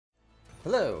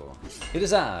Hello, it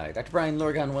is I, Dr. Brian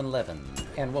Lorgon111,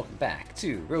 and welcome back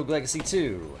to Rogue Legacy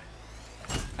 2.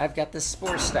 I've got this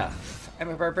spore stuff. I'm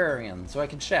a barbarian, so I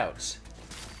can shout.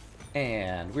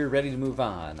 And we're ready to move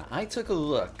on. I took a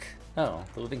look. Oh,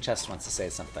 the living chest wants to say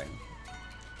something.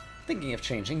 Thinking of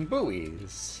changing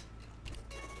buoys.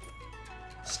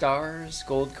 Stars,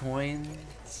 gold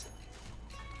coins.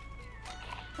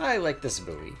 I like this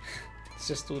buoy. It's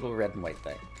just a little red and white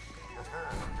thing.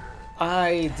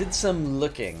 I did some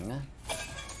looking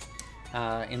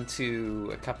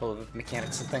into a couple of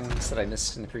mechanics and things that I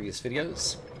missed in the previous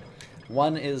videos.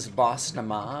 One is Boss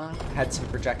Nama had some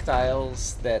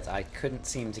projectiles that I couldn't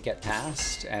seem to get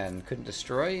past and couldn't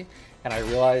destroy, and I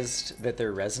realized that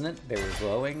they're resonant, they were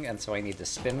glowing, and so I need to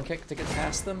spin kick to get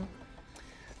past them.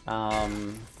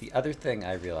 The other thing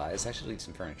I realized, I should leave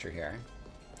some furniture here.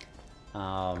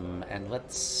 And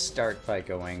let's start by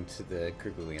going to the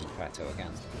Kerguelen Plateau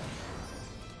again.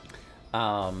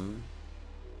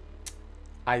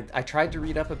 I tried to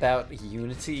read up about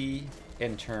Unity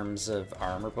in terms of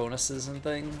armor bonuses and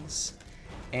things,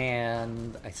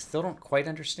 and I still don't quite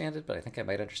understand it, but I think I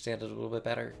might understand it a little bit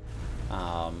better.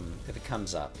 If it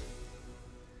comes up,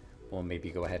 we'll maybe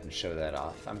go ahead and show that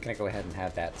off. I'm gonna go ahead and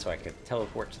have that so I could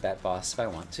teleport to that boss if I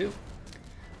want to.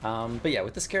 But yeah,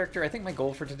 with this character, I think my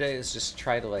goal for today is just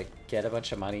try to like get a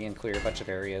bunch of money and clear a bunch of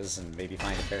areas and maybe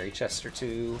find a berry chest or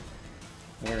two,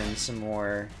 learn some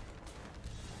more,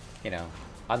 you know,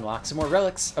 unlock some more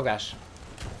relics. Oh gosh.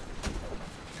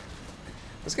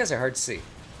 Those guys are hard to see.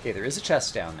 Okay, there is a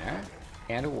chest down there,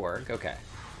 and a warg, okay.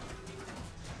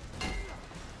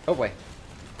 Oh boy.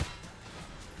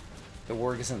 The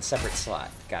warg is in a separate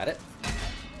slot, got it.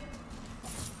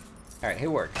 Alright, hey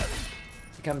warg,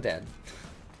 become dead.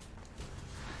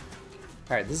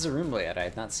 Alright, this is a room layout I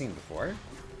have not seen before.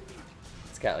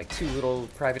 It's got like two little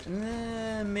private...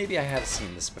 maybe I have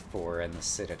seen this before in the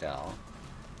Citadel.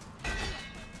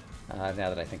 Now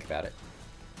that I think about it.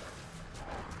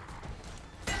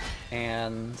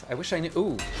 And I wish I knew...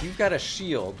 Ooh, you've got a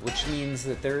shield, which means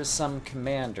that there is some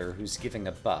commander who's giving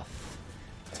a buff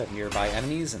to nearby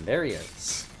enemies, and there he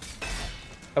is.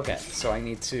 Okay, so I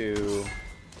need to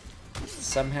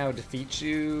somehow defeat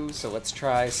you, so let's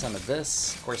try some of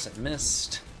this. Of course it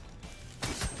missed.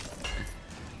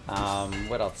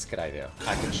 What else could I do?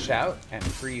 I can shout and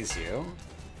freeze you.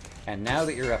 And now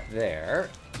that you're up there,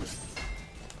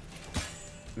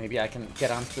 maybe I can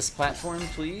get onto this platform,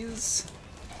 please?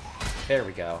 There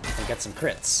we go, and get some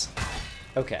crits.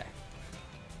 Okay.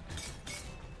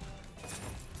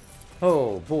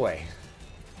 Oh boy.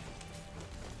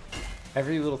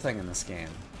 Every little thing in this game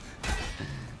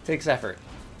takes effort.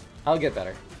 I'll get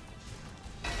better.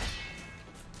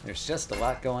 There's just a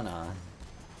lot going on.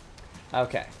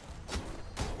 Okay.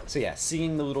 So yeah,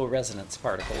 seeing the little resonance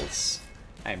particles,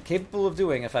 I am capable of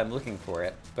doing if I'm looking for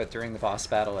it, but during the boss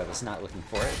battle I was not looking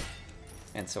for it,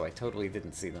 and so I totally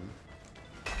didn't see them.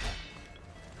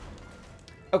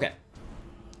 Okay.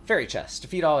 Fairy chest.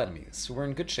 Defeat all enemies. We're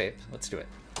in good shape. Let's do it.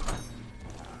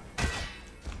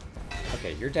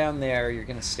 Okay, you're down there. You're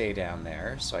going to stay down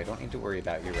there, so I don't need to worry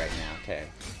about you right now. Okay.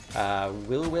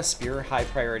 Will-O-Wisp, you're a high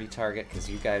priority target because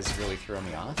you guys really throw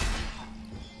me off.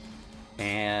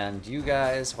 And you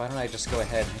guys, why don't I just go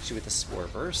ahead and hit you with the Spore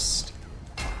Burst.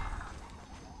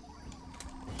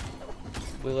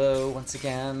 Willow, once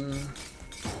again.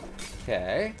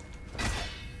 Okay.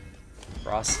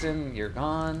 Rostin, you're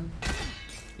gone.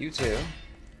 You too.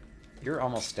 You're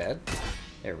almost dead.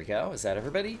 There we go. Is that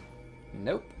everybody?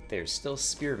 Nope. There's still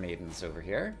Spear Maidens over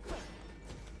here.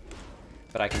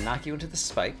 But I can knock you into the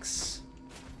spikes.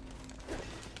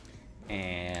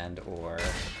 And, or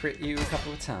crit you a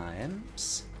couple of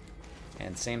times.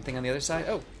 And same thing on the other side.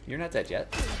 Oh, you're not dead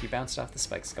yet. You bounced off the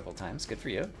spikes a couple of times. Good for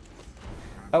you.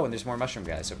 Oh, and there's more mushroom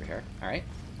guys over here. Alright.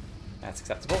 That's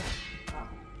acceptable.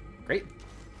 Great.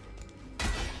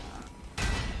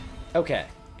 Okay,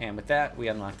 and with that, we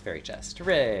unlocked the fairy chest.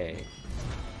 Hooray!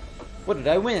 What did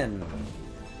I win?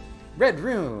 Red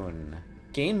rune!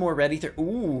 Gain more red ether.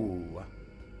 Ooh!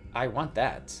 I want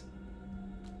that.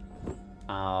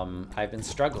 I've been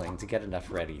struggling to get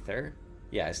enough red ether.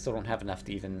 Yeah, I still don't have enough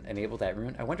to even enable that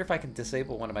rune. I wonder if I can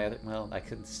disable one of my other... Well, I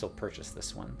can still purchase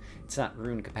this one. It's not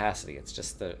rune capacity, it's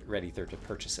just the red ether to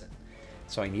purchase it.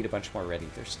 So I need a bunch more red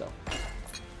ether still.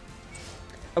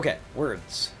 Okay,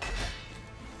 words.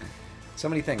 So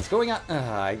many things going on.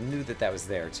 I knew that that was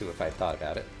there too if I thought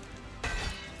about it.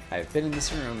 I've been in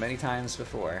this room many times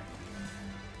before.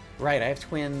 Right, I have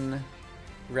twin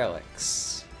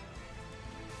relics.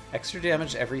 Extra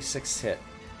damage every 6th hit.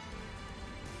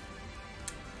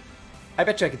 I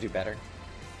bet you I could do better.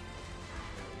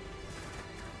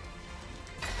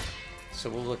 So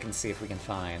we'll look and see if we can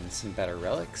find some better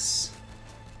relics.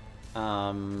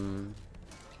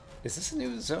 Is this a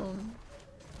new zone?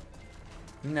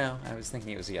 No, I was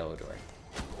thinking it was a yellow door.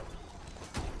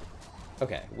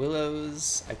 Okay,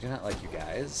 willows. I do not like you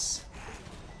guys.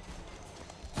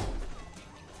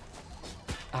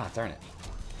 Ah, darn it.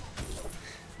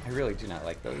 I really do not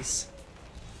like those.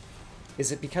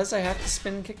 Is it because I have to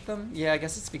spin kick them? Yeah, I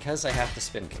guess it's because I have to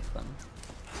spin kick them.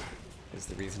 Is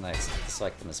the reason I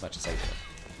dislike them as much as I do.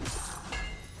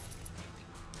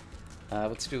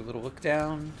 Let's do a little look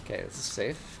down. Okay, this is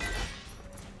safe.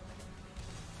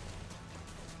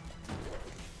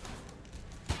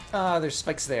 Ah, there's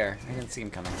spikes there. I didn't see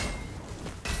them coming.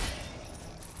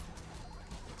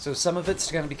 So some of it's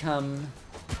going to become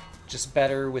just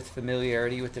better with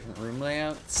familiarity with different room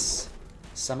layouts.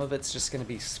 Some of it's just going to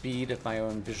be speed of my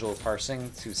own visual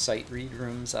parsing to sight read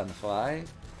rooms on the fly.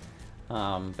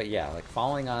 But yeah, like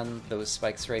falling on those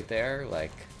spikes right there,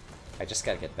 like, I just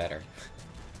gotta get better.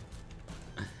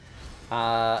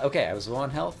 Okay, I was low on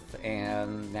health,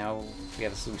 and now we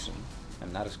have a solution.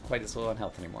 I'm not quite as low on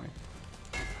health anymore.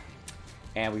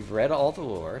 And we've read all the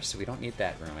lore, so we don't need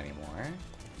that room anymore.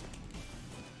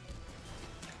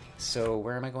 So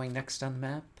where am I going next on the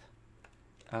map?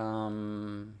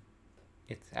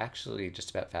 It's actually just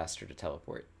about faster to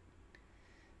teleport.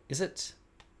 Is it?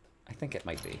 I think it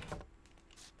might be.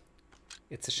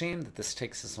 It's a shame that this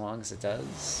takes as long as it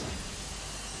does.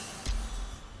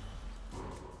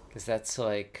 Because that's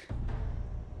like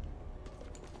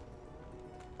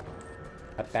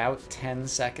about 10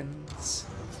 seconds.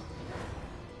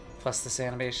 Plus this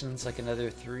animation's like another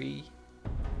 3.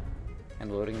 And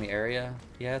loading the area.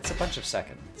 Yeah, it's a bunch of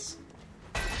seconds.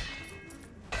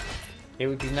 It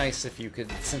would be nice if you could,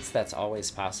 since that's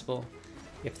always possible,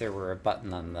 if there were a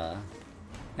button on the,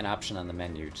 an option on the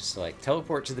menu, just to like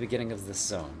teleport to the beginning of this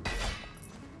zone.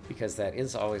 Because that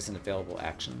is always an available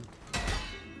action.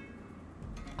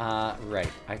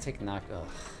 Right, I take knockback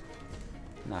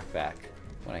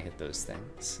when I hit those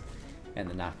things. And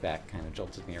the knockback kind of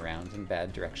jolted me around in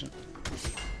bad direction.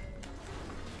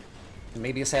 And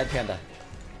maybe a sad panda.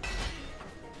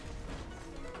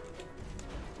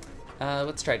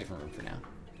 Let's try a different room for now.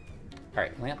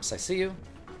 Alright, Lamps, I see you.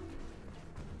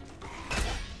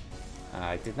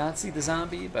 I did not see the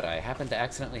zombie, but I happened to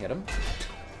accidentally hit him.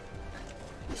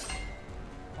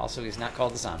 Also, he's not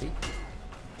called the zombie.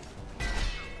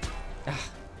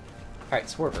 Alright,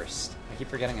 Spore Burst. I keep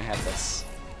forgetting I have this.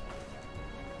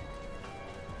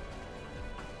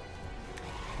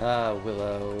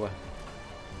 Willow.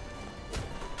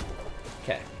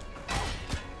 Okay.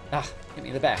 Hit me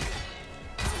in the back.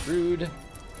 Rude.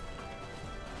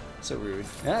 So rude.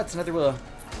 Ah, it's another Willow.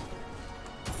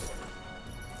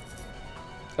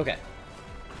 Okay.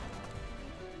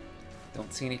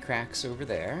 Don't see any cracks over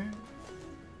there.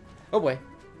 Oh boy.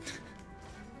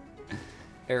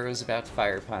 Arrow's about to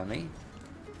fire upon me.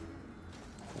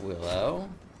 Willow.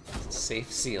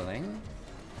 Safe ceiling.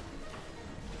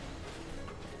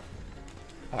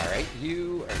 Alright,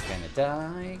 you are gonna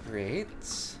die. Great.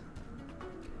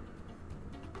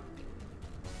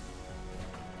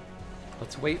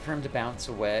 Let's wait for him to bounce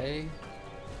away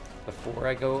before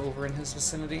I go over in his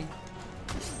vicinity.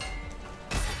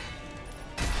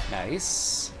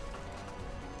 Nice.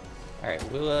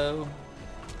 Alright, Willow.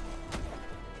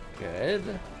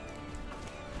 Good.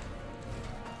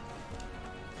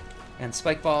 And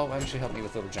Spike Ball, why don't you help me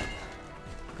with Little Jump?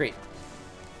 Great.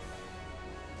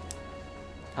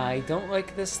 I don't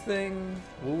like this thing.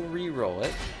 We'll re-roll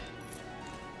it.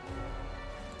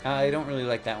 I don't really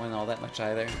like that one all that much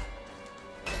either.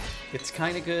 It's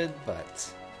kind of good,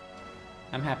 but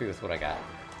I'm happy with what I got.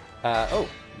 Oh,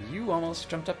 you almost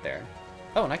jumped up there.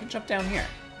 Oh, and I can jump down here.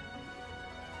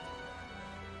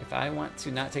 If I want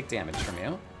to not take damage from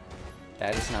you,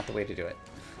 that is not the way to do it.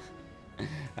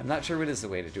 I'm not sure what is the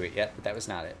way to do it yet, but that was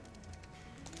not it.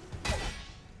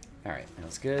 Alright, that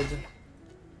was good.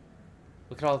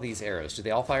 Look at all these arrows. Do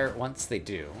they all fire at once? They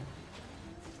do.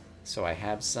 So I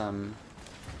have some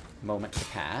moment to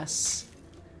pass.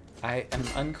 I am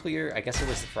unclear. I guess it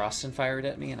was the Frostin fired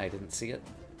at me and I didn't see it.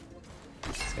 I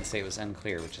was going to say it was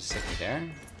unclear, which is sitting there.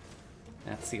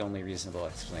 That's the only reasonable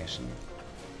explanation.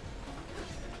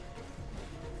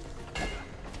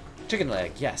 Chicken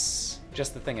leg, yes.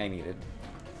 Just the thing I needed.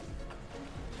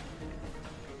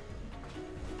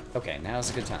 Okay, now's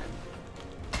a good time.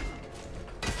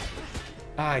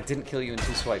 I didn't kill you in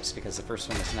 2 swipes because the first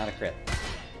one was not a crit.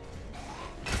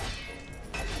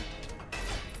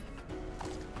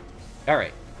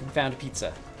 Alright, we found a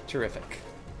pizza. Terrific.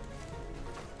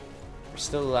 We're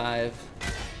still alive.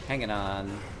 Hanging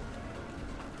on.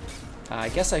 I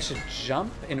guess I should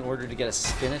jump in order to get a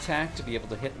spin attack to be able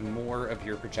to hit more of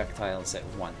your projectiles at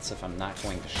once if I'm not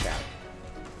going to shout.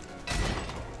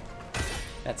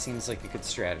 That seems like a good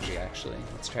strategy, actually.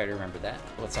 Let's try to remember that.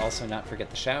 Let's also not forget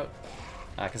the shout,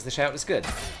 because the shout was good.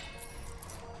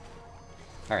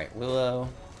 Alright, Willow.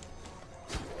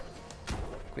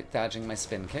 Quit dodging my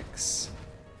spin kicks.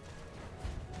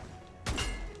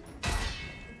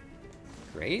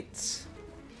 Great.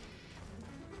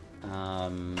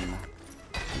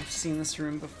 We've seen this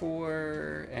room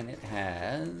before, and it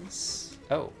has...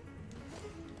 Oh.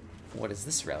 What is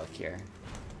this relic here?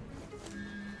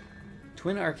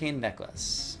 Twin Arcane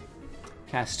Necklace.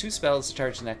 Cast 2 spells to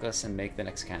charge the necklace and make the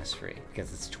next cast free,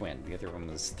 because it's twin. The other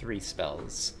one was 3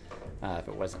 spells, if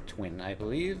it wasn't twin, I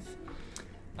believe.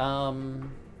 I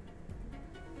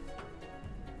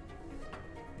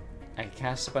can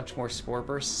cast a bunch more Spore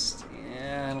Bursts.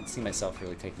 Yeah, I don't see myself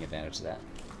really taking advantage of that.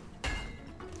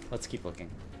 Let's keep looking.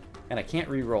 And I can't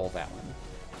re-roll that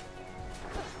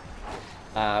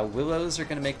one. Willows are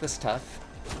going to make this tough.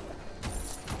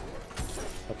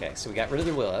 Okay, so we got rid of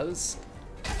the Willows.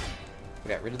 We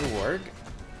got rid of the Warg.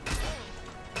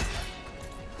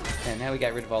 And now we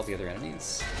got rid of all the other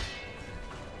enemies.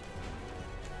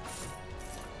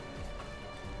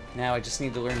 Now I just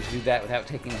need to learn to do that without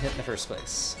taking a hit in the first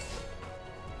place.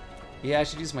 Yeah, I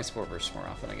should use my Spore Burst more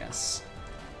often, I guess.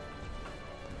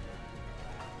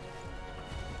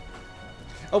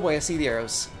 Oh boy, I see the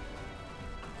arrows.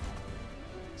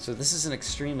 So this is an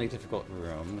extremely difficult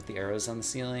room with the arrows on the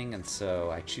ceiling, and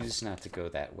so I choose not to go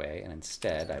that way, and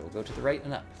instead I will go to the right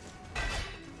and up.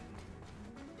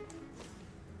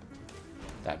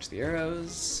 Dodge the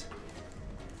arrows.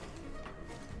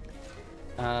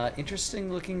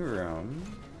 Interesting looking room.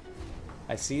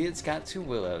 I see it's got 2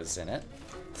 willows in it.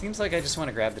 Seems like I just want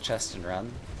to grab the chest and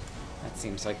run. That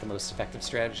seems like the most effective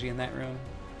strategy in that room.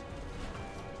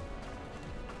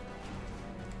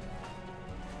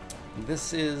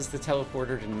 This is the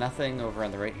teleporter to nothing over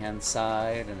on the right-hand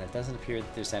side, and it doesn't appear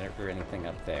that there's anything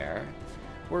up there.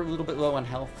 We're a little bit low on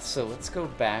health, so let's go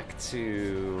back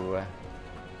to...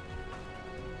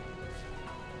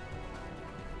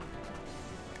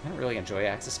 I don't really enjoy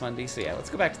Axis Mundi, so yeah, let's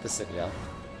go back to the Citadel.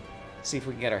 See if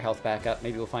we can get our health back up.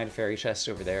 Maybe we'll find a fairy chest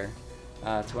over there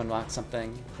to unlock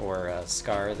something, or a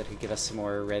scar that could give us some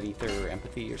more red ether or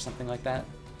empathy or something like that.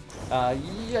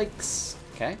 Yikes.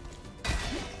 Okay.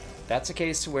 That's a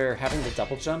case where having the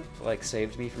double jump, like,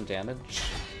 saved me from damage.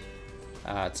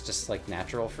 It's just, like,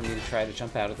 natural for me to try to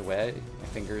jump out of the way. My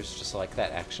fingers just like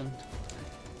that action.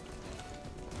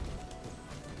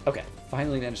 Okay,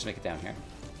 finally managed to make it down here.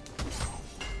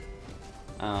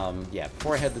 Yeah,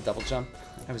 before I had the double jump,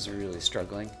 I was really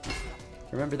struggling.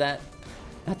 Remember that?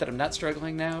 Not that I'm not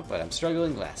struggling now, but I'm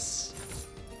struggling less.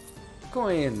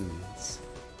 Coins!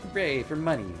 Hooray for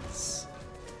monies!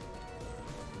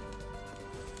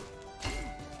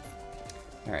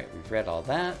 Alright, we've read all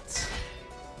that.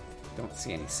 Don't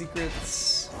see any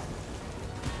secrets.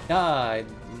 I'm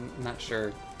not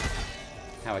sure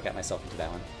how I got myself into that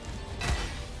one.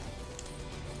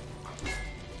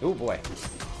 Oh boy.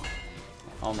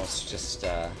 Almost just,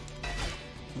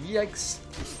 yikes.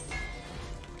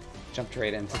 Jumped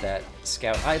right into that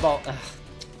scout eyeball. Ugh.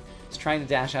 Was trying to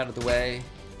dash out of the way.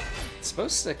 It's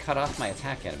supposed to cut off my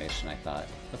attack animation, I thought.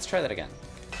 Let's try that again.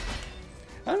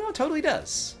 Oh no, it totally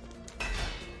does.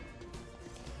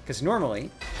 Because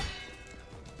normally,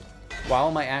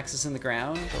 while my axe is in the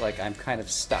ground, like, I'm kind of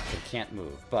stuck and can't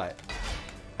move, but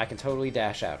I can totally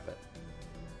dash out of it.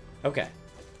 Okay.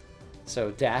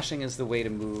 So dashing is the way to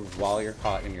move while you're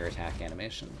caught in your attack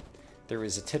animation. There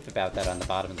was a tip about that on the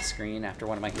bottom of the screen after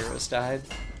one of my heroes died,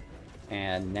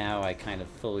 and now I kind of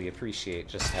fully appreciate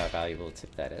just how valuable a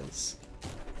tip that is.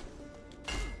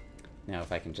 Now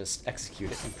if I can just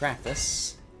execute it in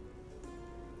practice,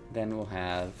 then we'll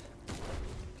have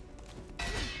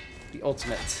the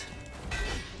ultimate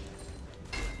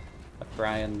of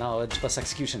Brian knowledge plus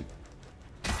execution.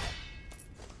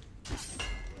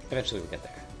 Eventually we'll get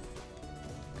there.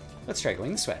 Let's try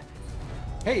going this way.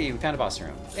 Hey, we found a boss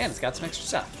room. And it's got some extra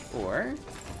stuff. Or...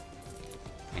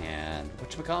 And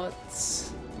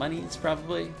whatchamacallit? Monies,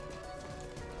 probably.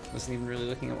 Wasn't even really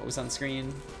looking at what was on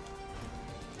screen.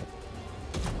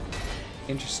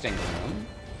 Interesting room.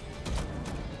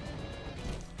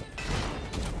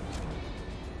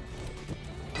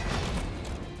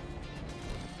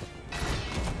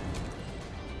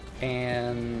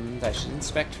 And I should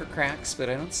inspect for cracks, but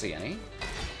I don't see any.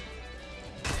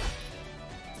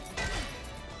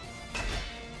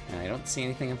 And I don't see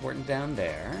anything important down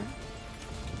there.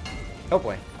 Oh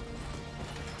boy.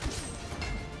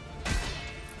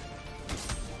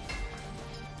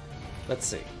 let's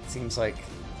see. It seems like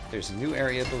there's a new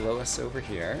area below us over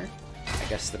here. I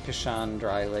guess the Pishon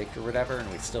Dry Lake or whatever, and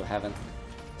we still haven't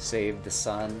saved the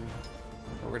sun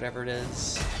or whatever it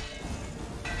is.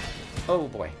 Oh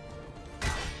boy.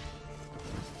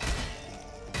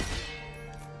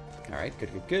 Alright,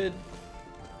 good, good, good.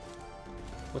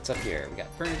 What's up here? We got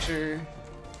furniture.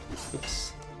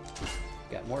 Oops.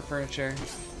 Got more furniture.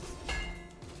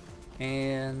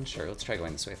 And sure, let's try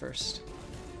going this way first.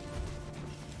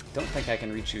 Don't think I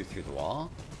can reach you through the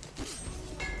wall.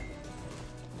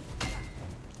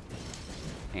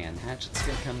 And hatchet's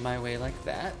gonna come my way like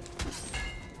that.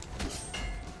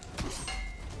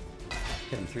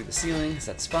 Hit him through the ceiling, because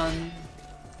that's fun.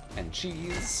 And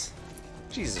cheese.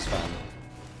 Cheese is fun.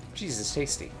 Cheese is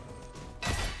tasty.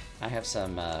 I have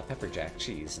some pepper jack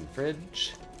cheese in the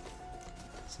fridge.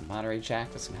 Some Monterey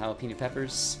Jack with some jalapeno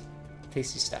peppers.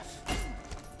 Tasty stuff.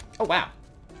 Oh, wow.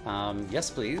 Yes,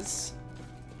 please.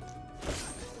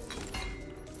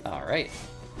 Alright.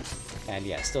 And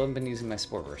yeah, still haven't been using my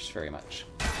Spore Burst very much.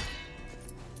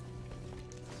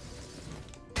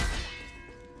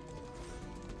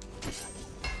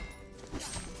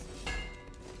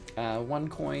 One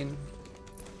coin.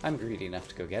 I'm greedy enough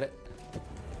to go get it.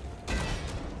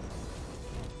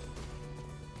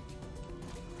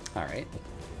 Alright.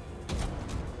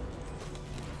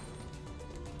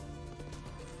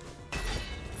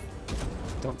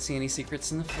 Don't see any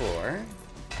secrets in the floor.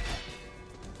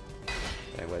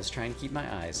 But I was trying to keep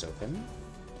my eyes open.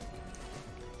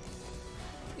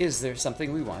 Is there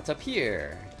something we want up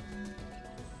here?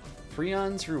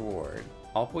 Freon's Reward.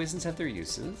 All poisons have their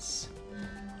uses.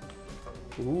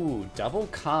 Ooh, double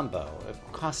combo. It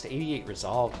cost 88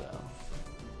 resolve, though.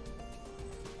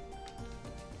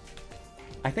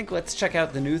 I think let's check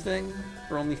out the new thing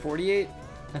for only 48.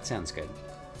 That sounds good.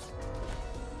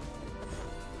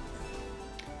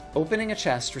 Opening a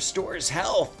chest restores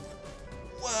health.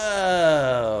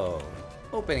 Whoa!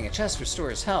 Opening a chest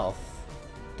restores health.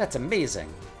 That's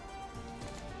amazing.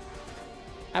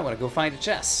 I want to go find a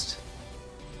chest.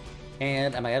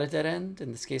 And am I at a dead end?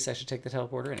 In this case, I should take the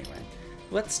teleporter anyway.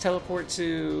 Let's teleport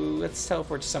to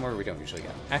somewhere we don't usually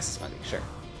go. Access Monday, sure.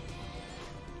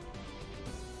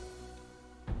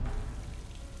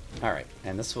 Alright,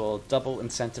 and this will double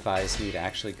incentivize me to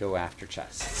actually go after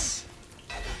chests.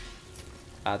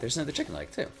 There's another chicken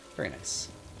leg, too. Very nice.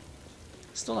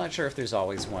 Still not sure if there's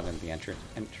always one in the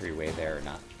entryway there or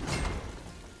not.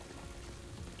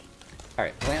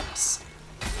 Alright, lamps.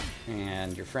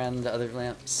 And your friend, the other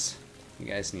lamps. You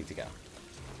guys need to go.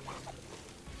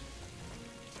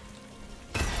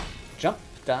 Jump,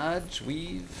 dodge,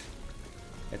 weave,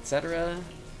 etc.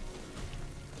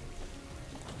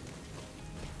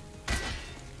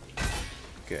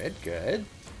 Good, good.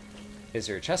 Is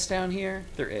there a chest down here?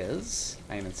 There is.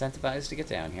 I am incentivized to get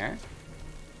down here.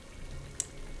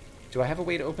 Do I have a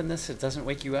way to open this so it doesn't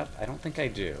wake you up? I don't think I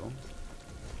do.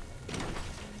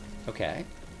 Okay,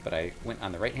 but I went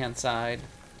on the right-hand side.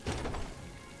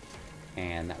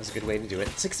 And that was a good way to do it.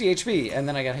 60 HP, and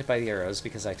then I got hit by the arrows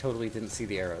because I totally didn't see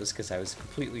the arrows because I was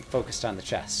completely focused on the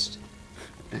chest.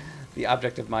 The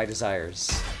object of my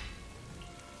desires.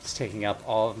 It's taking up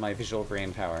all of my visual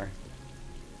brain power.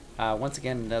 Once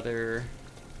again, another...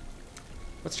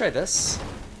 Let's try this.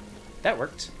 That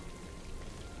worked.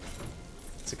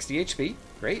 60 HP,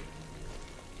 great.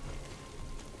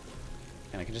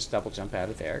 And I can just double jump out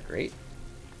of there, great.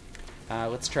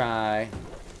 Let's try...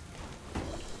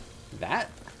 that.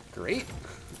 Great.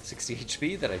 60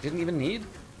 HP that I didn't even need.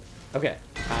 Okay,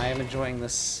 I am enjoying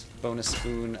this bonus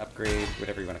spoon upgrade,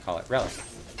 whatever you want to call it, relic.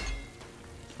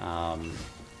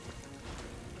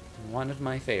 One of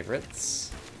my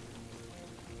favorites.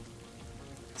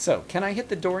 So, can I hit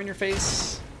the door in your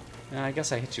face? I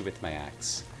guess I hit you with my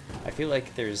axe. I feel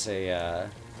like there's a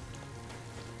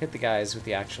hit the guys with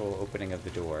the actual opening of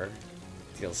the door,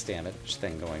 deals damage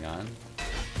thing going on.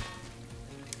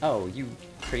 Oh, you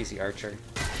crazy archer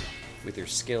with your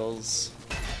skills.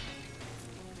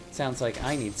 Sounds like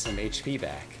I need some HP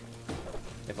back.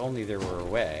 If only there were a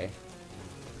way.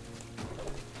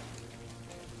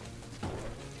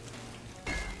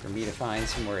 For me to find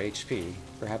some more HP.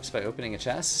 Perhaps by opening a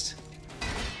chest?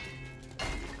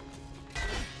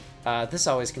 This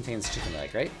always contains chicken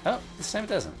leg, right? Oh, this time it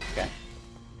doesn't. Okay.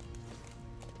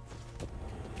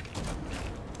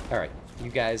 Alright,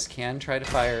 you guys can try to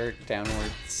fire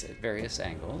downwards at various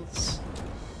angles.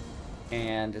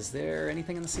 And is there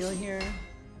anything in the ceiling here?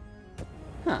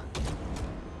 Huh.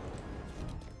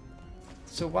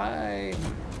 So why...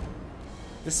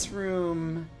 This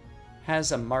room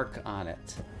has a mark on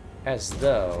it, as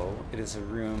though it is a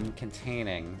room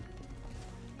containing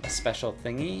a special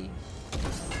thingy.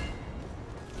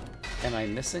 Am I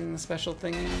missing the special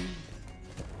thingy?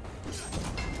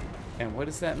 And what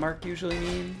does that mark usually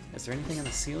mean? Is there anything on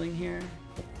the ceiling here?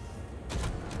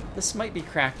 This might be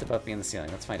cracked above me in the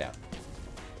ceiling. Let's find out.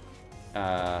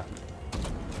 I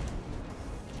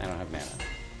don't have mana.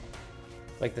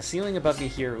 Like, the ceiling above me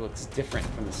here looks different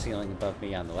from the ceiling above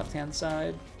me on the left-hand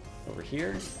side. Over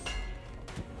here.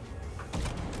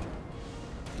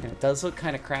 And it does look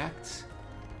kind of cracked.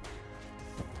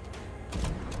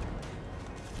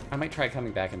 I might try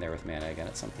coming back in there with mana again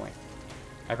at some point.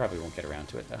 I probably won't get around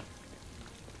to it, though.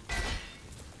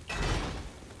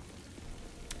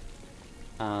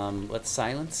 Let's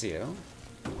silence you.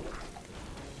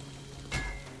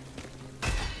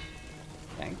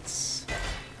 Thanks.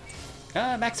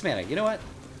 Max mana. You know what?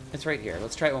 It's right here.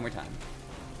 Let's try it one more time.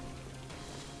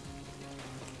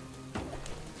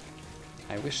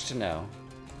 I wish to know.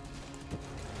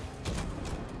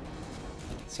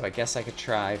 So I guess I could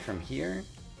try from here.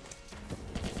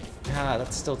 Ah,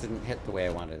 that still didn't hit the way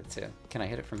I wanted it to. Can I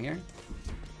hit it from here?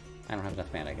 I don't have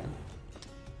enough mana again.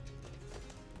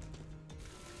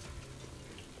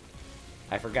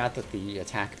 I forgot that the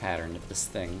attack pattern of this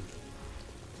thing,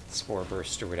 Spore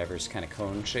Burst or whatever, is kind of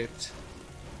cone-shaped.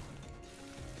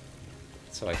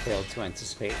 So I failed to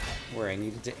anticipate where I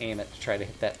needed to aim it to try to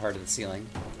hit that part of the ceiling.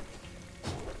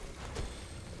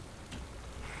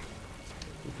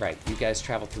 Right, you guys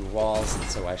travel through walls, and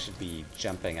so I should be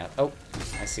jumping up. Oh,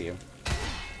 I see you.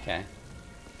 Okay.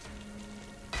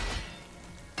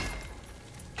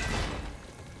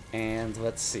 And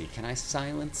let's see, can I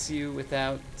silence you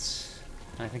without...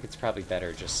 I think it's probably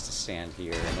better just to stand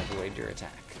here and avoid your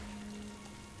attack.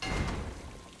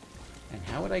 And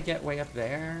how would I get way up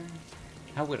there?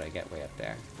 How would I get way up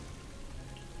there?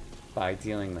 By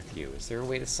dealing with you. Is there a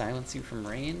way to silence you from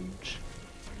range?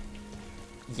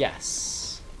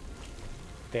 Yes.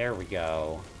 There we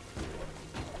go.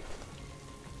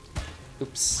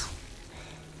 Oops.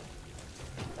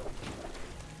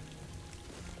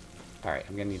 Alright,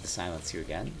 I'm gonna need to silence you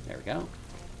again. There we go.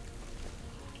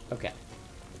 Okay.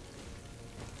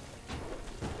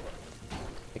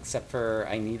 Except for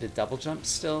I need a double jump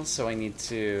still, so I need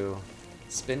to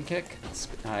spin kick.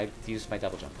 I used my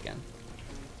double jump again.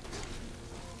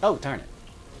 Oh, darn it.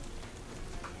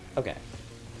 Okay.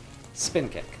 Spin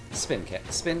kick, spin kick,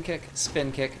 spin kick,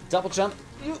 spin kick, double jump.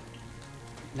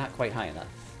 Not quite high enough.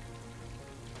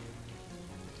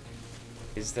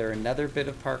 Is there another bit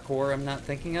of parkour I'm not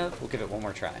thinking of? We'll give it one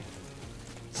more try.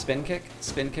 Spin kick,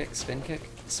 spin kick, spin kick,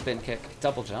 spin kick,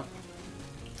 double jump.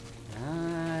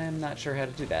 I'm not sure how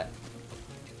to do that.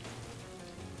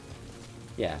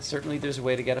 Yeah, certainly there's a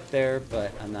way to get up there,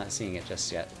 but I'm not seeing it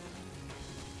just yet.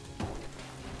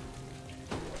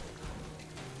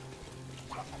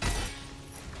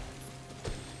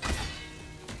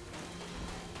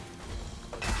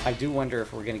 I do wonder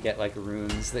if we're going to get, like,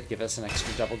 runes that give us an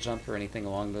extra double jump or anything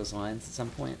along those lines at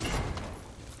some point.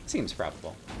 Seems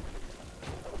probable.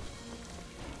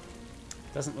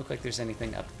 Doesn't look like there's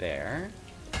anything up there.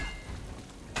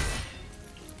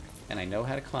 And I know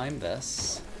how to climb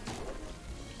this.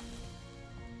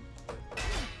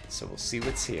 So we'll see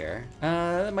what's here.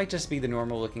 That might just be the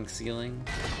normal-looking ceiling,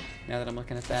 now that I'm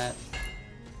looking at that.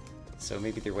 So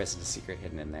maybe there wasn't a secret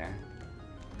hidden in there.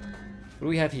 What do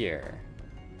we have here?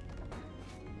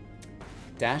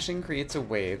 Dashing creates a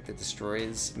wave that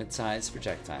destroys mid-sized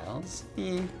projectiles.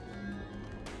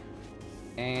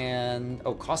 And...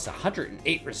 oh, costs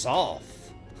 108 resolve!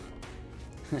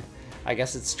 I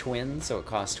guess it's twin, so it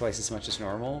costs twice as much as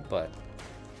normal, but...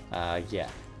 yeah.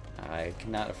 I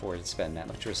cannot afford to spend that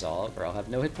much resolve, or I'll have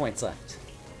no hit points left.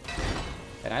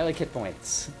 And I like hit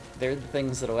points. They're the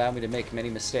things that allow me to make many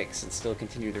mistakes and still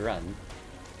continue to run.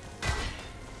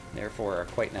 Therefore, are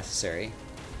quite necessary.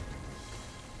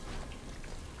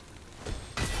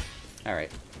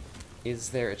 Alright. Is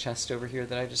there a chest over here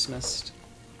that I just missed?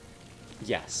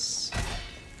 Yes.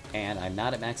 And I'm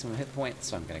not at maximum hit points,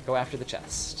 so I'm going to go after the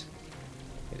chest.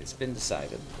 It has been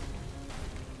decided.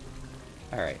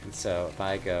 Alright, and so if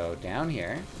I go down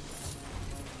here,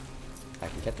 I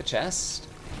can get the chest.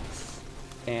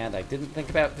 And I didn't think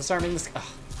about disarming this...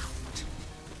 oh.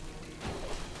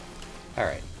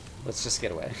 Alright, let's just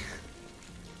get away.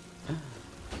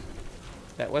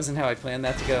 That wasn't how I planned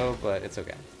that to go, but it's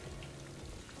okay.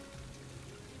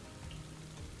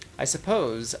 I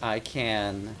suppose I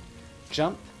can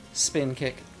jump, spin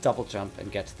kick, double jump,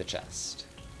 and get to the chest.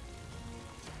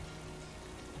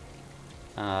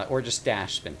 Or just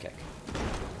dash, spin kick.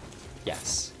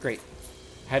 Yes, great.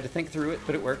 Had to think through it,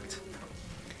 but it worked.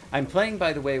 I'm playing,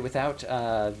 by the way, without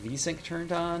VSync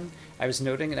turned on. I was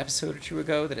noting an episode or two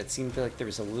ago that it seemed like there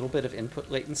was a little bit of input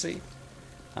latency.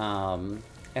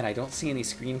 And I don't see any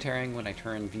screen tearing when I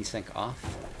turn VSync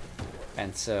off.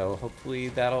 And so hopefully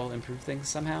that'll improve things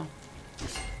somehow.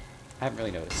 I haven't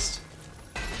really noticed.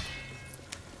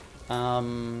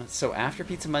 So after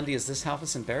Pizza Mundi, is this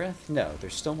Halfus and Bareth? No,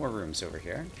 there's still more rooms over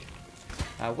here.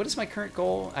 What is my current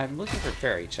goal? I'm looking for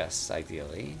fairy chests,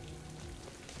 ideally.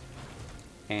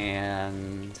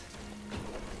 And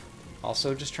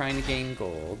also just trying to gain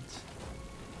gold.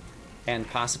 And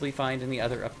possibly find any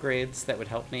other upgrades that would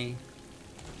help me.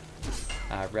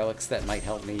 Relics that might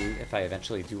help me if I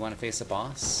eventually do want to face a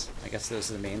boss. I guess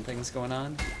those are the main things going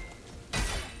on.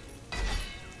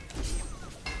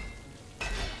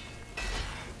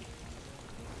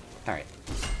 Alright,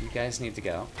 you guys need to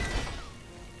go.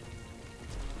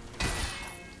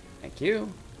 Thank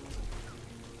you.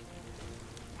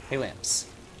 Hey, lamps.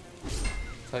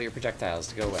 Tell your projectiles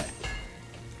to go away.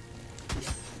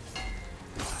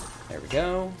 There we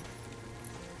go.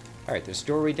 Alright, there's a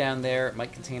doorway down there. It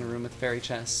might contain a room with fairy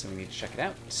chests, so we need to check it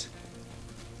out.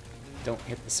 Don't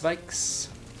hit the spikes.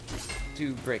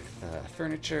 Do break the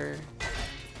furniture.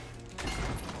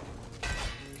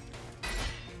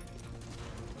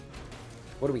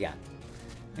 What do we got?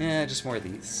 Just more of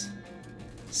these.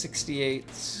 68,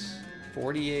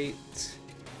 48.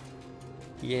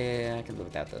 Yeah, I can live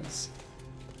without those.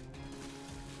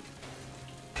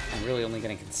 I'm really only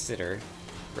going to consider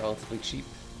relatively cheap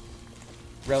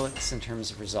relics in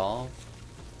terms of resolve.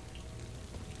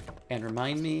 And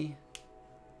remind me,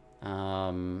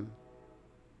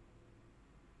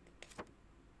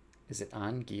 is it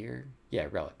on gear? Yeah,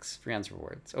 relics, free on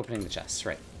rewards, opening the chests,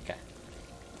 right? Okay.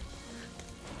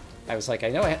 I was like, I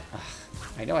know I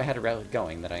had a relic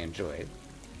going that I enjoyed,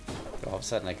 but all of a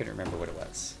sudden I couldn't remember what it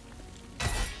was.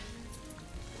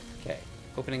 Okay,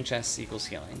 opening chests equals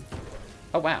healing.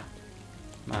 Oh wow,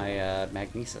 my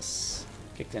magnesis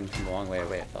kicked in from a long way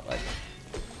away, it felt like.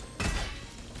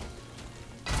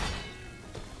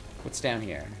 What's down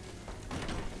here?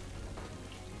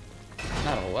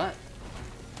 Not a whole lot.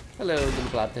 Hello, little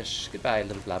blobfish. Goodbye,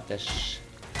 little blobfish.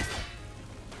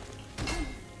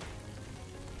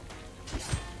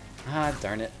 Ah,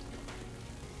 darn it.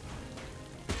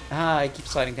 Ah, I keep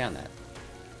sliding down that.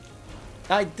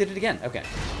 I did it again. Okay.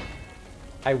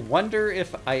 I wonder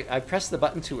if I pressed the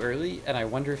button too early, and I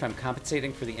wonder if I'm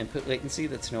compensating for the input latency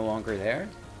that's no longer there.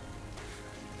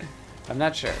 I'm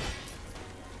not sure.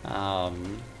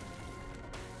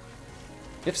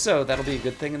 If so, that'll be a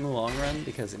good thing in the long run,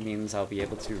 because it means I'll be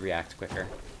able to react quicker.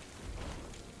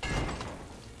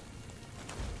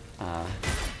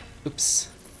 Oops.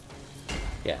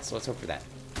 Yeah, so let's hope for that.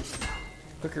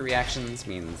 Quicker reactions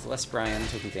means less Brian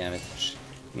taking damage,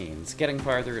 means getting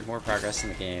farther and more progress in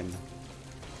the game,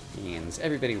 means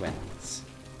everybody wins.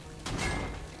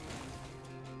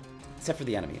 Except for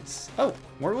the enemies. Oh,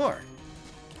 more lore!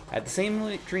 I had the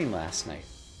same dream last night.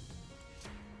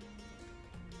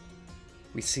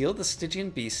 We sealed the Stygian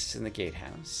beasts in the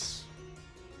gatehouse.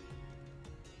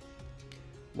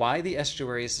 Why the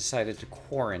estuaries decided to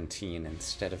quarantine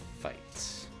instead of fight.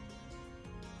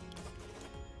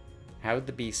 How'd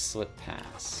the beasts slip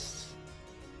past?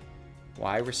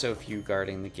 Why were so few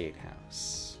guarding the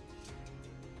gatehouse?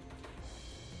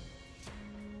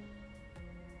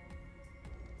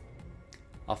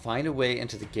 I'll find a way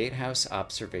into the gatehouse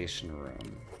observation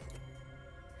room.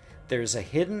 There's a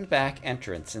hidden back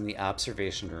entrance in the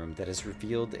observation room that is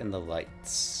revealed in the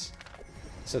lights.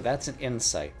 So that's an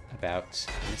insight about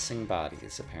missing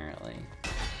bodies, apparently.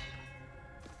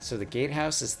 So the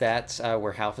gatehouse, is that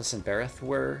where Halfus and Bareth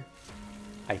were?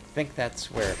 I think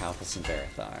that's where Halfus and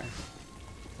Bareth are.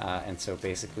 And so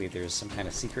basically there's some kind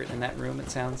of secret in that room,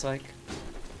 it sounds like.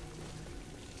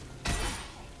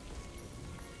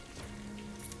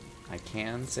 I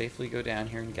can safely go down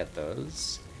here and get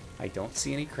those. I don't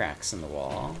see any cracks in the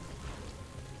wall.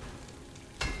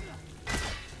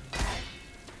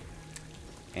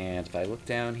 And if I look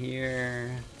down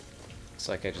here, looks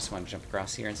like I just want to jump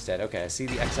across here instead. Okay, I see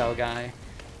the XL guy.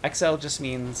 XL just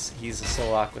means he's a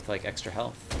Solok with like extra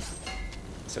health.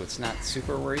 So it's not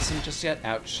super worrisome just yet.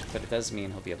 Ouch. But it does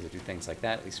mean he'll be able to do things like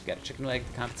that. At least we got a chicken leg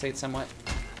to compensate somewhat.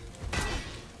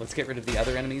 Let's get rid of the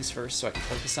other enemies first so I can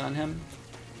focus on him.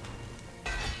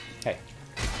 Hey.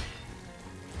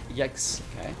 Yikes.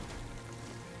 Okay.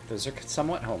 Those are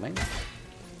somewhat homing.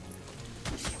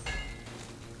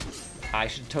 I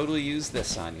should totally use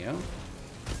this on you.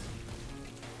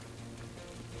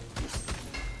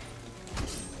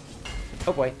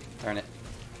 Oh boy, darn it.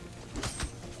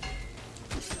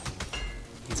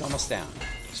 He's almost down.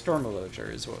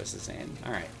 Stormaloger is what was his name.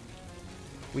 Alright.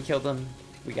 We killed him.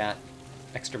 We got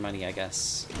extra money, I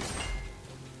guess.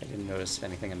 I didn't notice if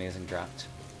anything amazing dropped.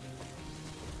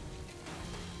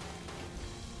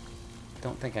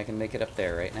 don't think I can make it up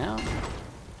there right now.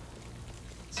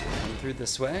 So we'll come through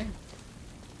this way.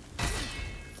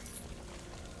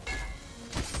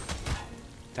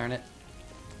 Darn it.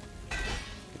 I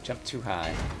jumped too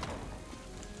high.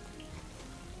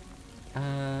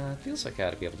 Feels like I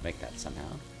ought to be able to make that somehow.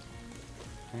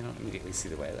 I don't immediately see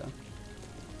the way, though.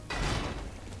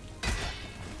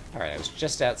 Alright, I was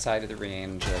just outside of the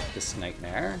range of this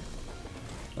nightmare.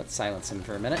 Let's silence him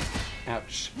for a minute.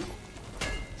 Ouch.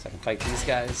 So I can fight these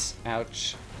guys.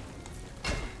 Ouch.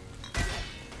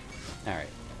 Alright.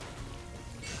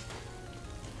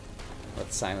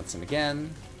 Let's silence him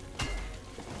again.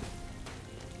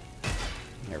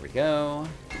 There we go.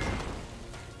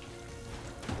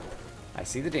 I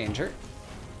see the danger.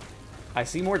 I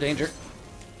see more danger.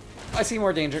 I see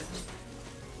more danger.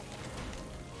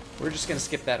 We're just gonna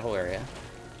skip that whole area.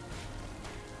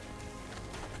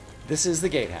 This is the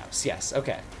gatehouse. Yes,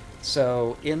 okay.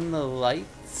 So, in the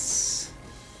lights...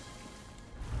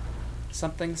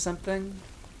 Something, something?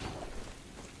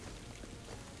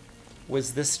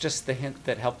 Was this just the hint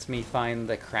that helped me find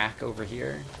the crack over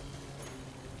here?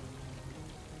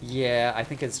 Yeah, I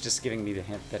think it's just giving me the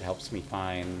hint that helps me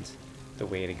find the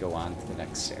way to go on to the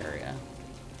next area.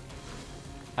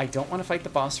 I don't want to fight the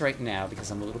boss right now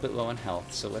because I'm a little bit low on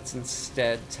health, so let's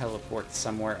instead teleport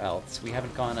somewhere else. We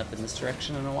haven't gone up in this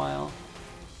direction in a while.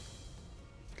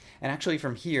 And actually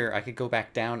from here, I could go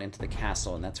back down into the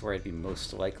castle, and that's where I'd be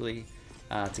most likely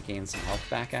to gain some health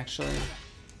back, actually.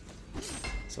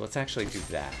 So let's actually do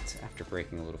that after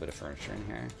breaking a little bit of furniture in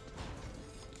here.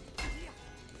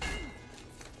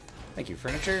 Thank you,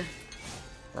 furniture,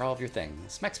 for all of your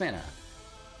things. Max mana.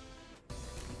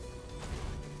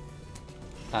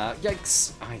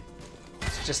 Yikes!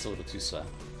 It's just a little too slow.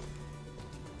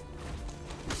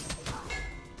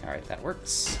 Alright, that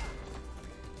works.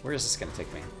 Where is this gonna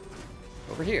take me?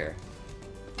 Over here.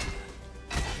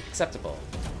 Acceptable.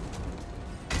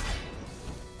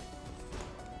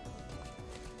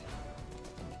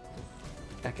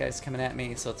 That guy's coming at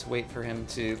me, so let's wait for him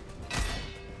to...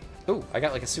 Ooh, I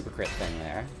got like a super crit thing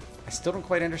there. I still don't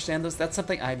quite understand those. That's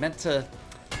something I meant to...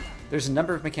 There's a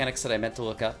number of mechanics that I meant to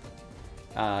look up.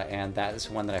 And that is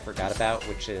one that I forgot about,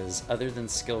 which is, other than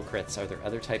skill crits, are there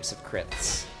other types of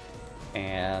crits?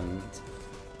 And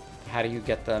how do you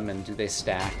get them, and do they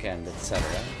stack, and etc.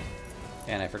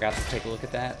 And I forgot to take a look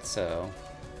at that, so...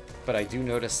 But I do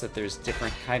notice that there's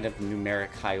different kind of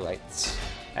numeric highlights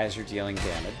as you're dealing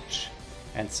damage.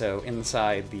 And so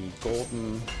inside the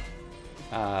golden...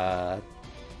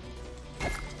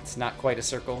 it's not quite a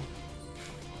circle.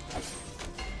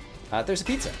 There's a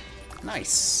pizza.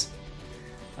 Nice.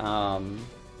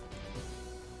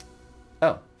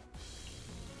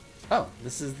 Oh,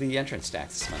 this is the entrance to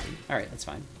Access Mountain. Alright, that's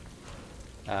fine.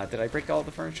 Did I break all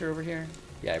the furniture over here?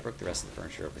 Yeah, I broke the rest of the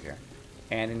furniture over here.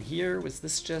 And in here, was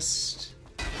this just...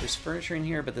 There's furniture in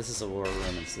here, but this is a lower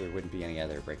room, and so there wouldn't be any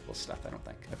other breakable stuff, I don't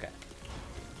think. Okay.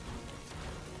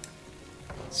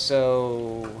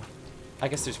 So... I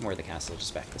guess there's more of the castle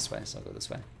just back this way, so I'll go this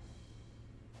way.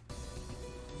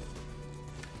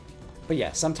 But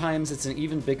yeah, sometimes it's an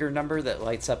even bigger number that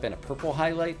lights up in a purple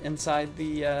highlight inside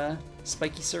the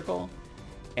spiky circle.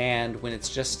 And when it's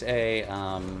just a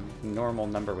normal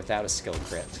number without a skill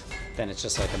crit, then it's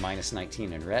just like a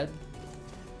 -19 in red.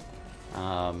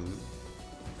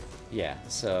 Yeah,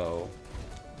 so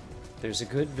there's a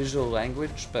good visual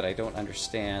language, but I don't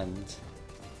understand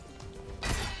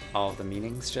all of the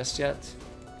meanings just yet.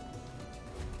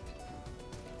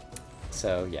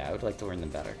 So yeah, I would like to learn them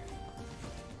better.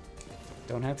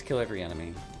 Don't have to kill every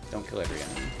enemy. Don't kill every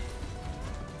enemy.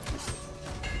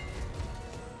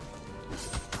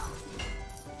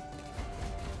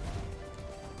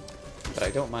 But I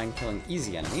don't mind killing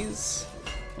easy enemies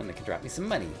when they can drop me some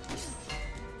money.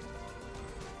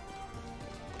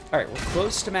 Alright, we're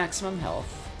close to maximum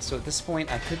health, so at this point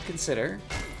I could consider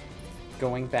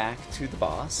going back to the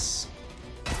boss.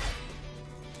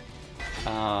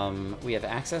 We have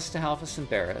access to Halfus and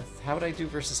Bareth. How would I do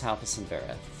versus Halfus and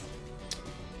Bareth?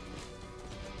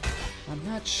 I'm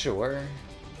not sure.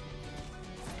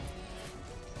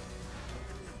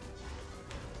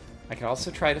 I could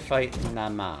also try to fight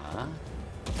Nama,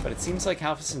 but it seems like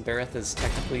Halfus and Bareth is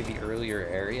technically the earlier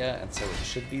area, and so it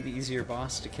should be the easier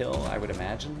boss to kill, I would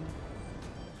imagine.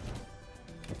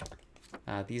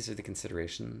 These are the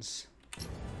considerations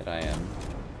that I am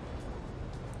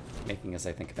making as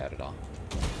I think about it all.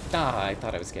 Ah, I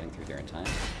thought I was getting through there in time.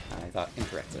 I thought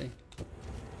incorrectly.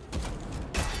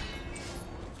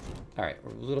 Alright,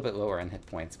 we're a little bit lower on hit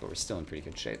points, but we're still in pretty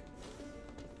good shape.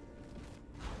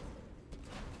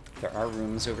 There are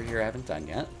rooms over here I haven't done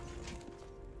yet.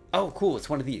 Oh, cool, it's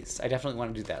one of these. I definitely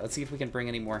want to do that. Let's see if we can bring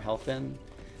any more health in.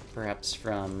 Perhaps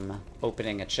from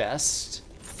opening a chest.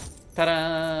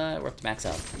 Ta-da! We're up to max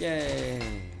health. Yay!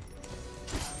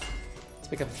 Let's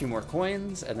pick up a few more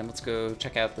coins, and then let's go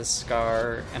check out this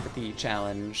Scar Empathy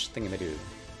Challenge thingamadoo.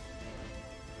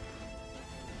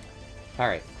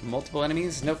 Alright, multiple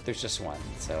enemies? Nope, there's just one.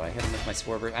 So I hit him with my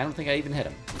Spore Burst. I don't think I even hit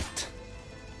him.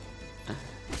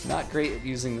 Not great at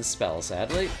using the spell,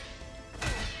 sadly.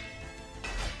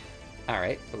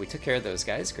 Alright, but we took care of those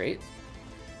guys. Great.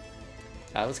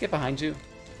 Let's get behind you.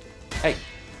 Hey,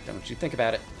 don't you think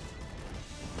about it.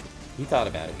 He thought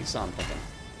about it. You saw him thinking.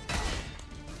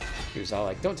 He was all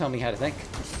like, don't tell me how to think.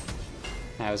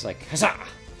 And I was like, huzzah!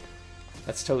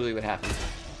 That's totally what happened.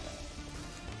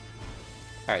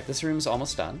 Alright, this room's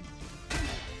almost done.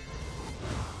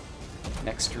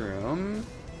 Next room.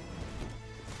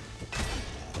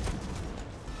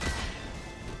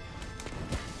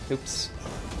 Oops.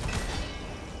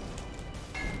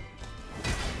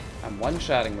 I'm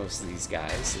one-shotting most of these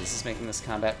guys, so this is making this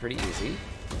combat pretty easy.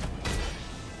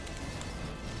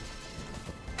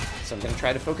 So I'm going to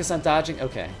try to focus on dodging.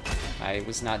 Okay, I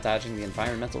was not dodging the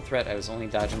environmental threat, I was only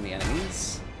dodging the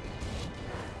enemies.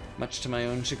 Much to my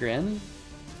own chagrin.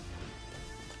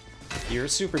 You're a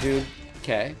super dude.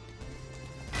 Okay.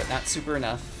 But not super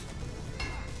enough.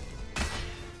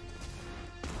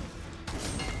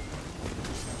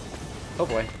 Oh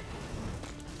boy.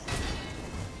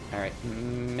 Alright,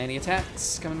 many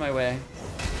attacks coming my way.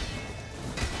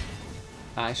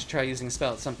 I should try using a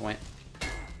spell at some point.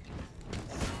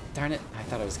 Darn it, I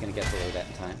thought I was going to get below that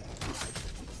in time.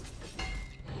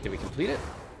 Did we complete it?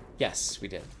 Yes, we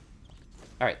did.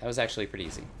 Alright, that was actually pretty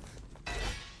easy.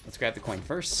 Let's grab the coin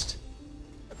first.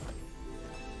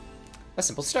 A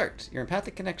simple start. Your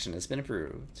empathic connection has been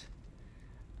approved.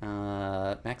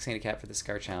 Max handicap for the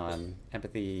Scar Challenge,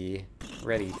 empathy,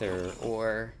 red ether,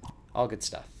 or all good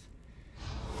stuff.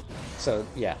 So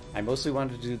yeah, I mostly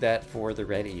wanted to do that for the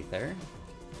red ether.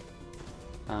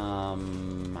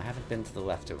 I haven't been to the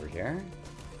left over here.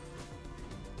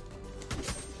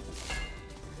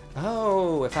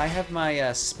 Oh, if I have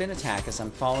my spin attack as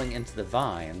I'm falling into the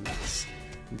vines,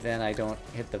 then I don't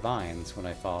hit the vines when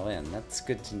I fall in. That's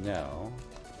good to know.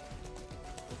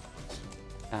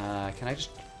 Can I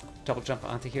just double jump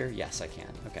onto here? Yes, I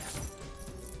can. Okay.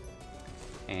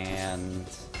 And...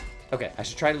 okay, I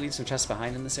should try to leave some chests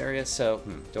behind in this area, so...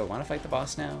 do I want to fight the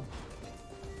boss now?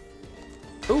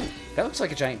 Ooh, that looks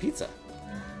like a giant pizza.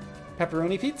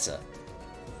 Pepperoni pizza.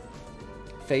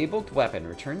 Fabled weapon.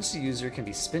 Returns to user, can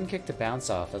be spin kicked to bounce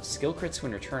off of. Skill crits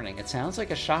when returning. It sounds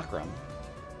like a chakram.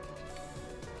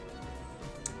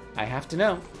 I have to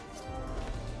know.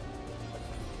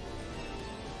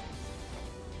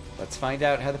 Let's find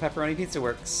out how the pepperoni pizza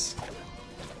works.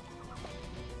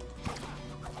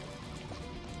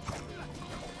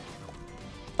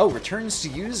 Oh, returns to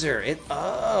user.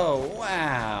 Oh,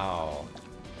 wow.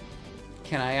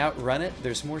 Can I outrun it?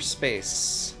 There's more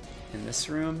space in this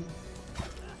room.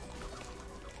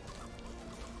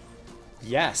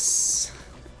 Yes.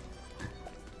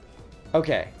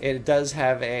 Okay, it does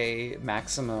have a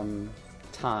maximum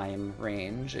time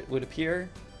range, it would appear.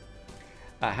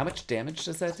 How much damage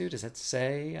does that do? Does that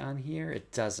say on here?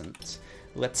 It doesn't.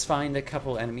 Let's find a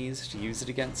couple enemies to use it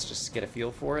against, just to get a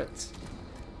feel for it.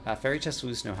 Fairy chest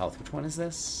lose no health. Which one is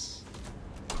this?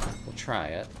 We'll try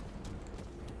it.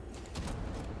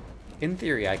 In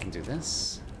theory, I can do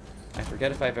this. I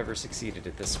forget if I've ever succeeded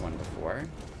at this one before.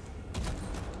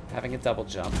 Having a double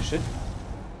jump should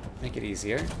make it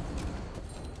easier.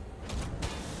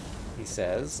 He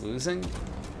says, losing.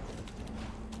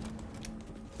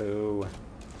 Boo.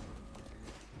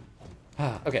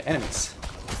 Okay, enemies.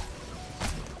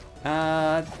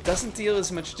 Doesn't deal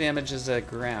as much damage as a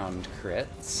ground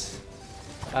crit.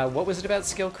 What was it about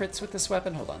skill crits with this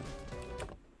weapon? Hold on.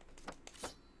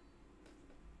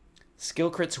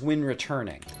 Skill crits when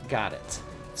returning. Got it.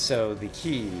 So the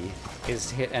key is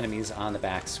to hit enemies on the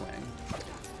backswing.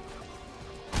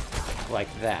 Like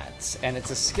that. And it's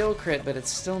a skill crit, but it's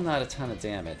still not a ton of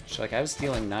damage. Like, I was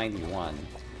dealing 91.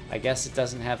 I guess it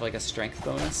doesn't have, like, a strength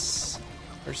bonus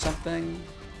or something?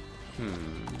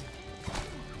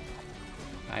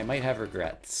 I might have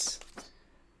regrets.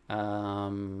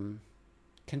 Can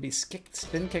be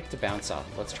spin kicked to bounce off.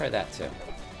 Let's try that, too.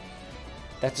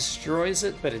 That destroys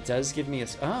it, but it does give me a...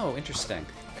 oh, interesting.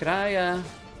 Could I,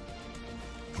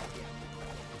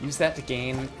 use that to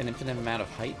gain an infinite amount of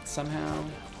height somehow?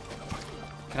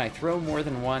 Can I throw more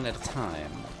than one at a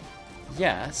time?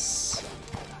 Yes.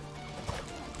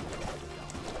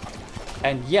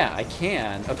 And yeah, I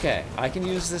can. Okay, I can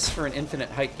use this for an infinite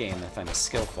height gain if I'm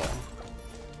skillful.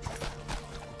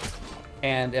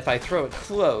 And if I throw it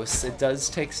close, it does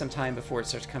take some time before it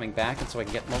starts coming back, and so I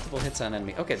can get multiple hits on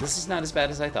enemy. Okay, this is not as bad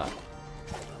as I thought.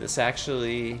 This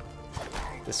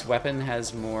weapon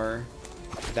has more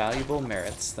valuable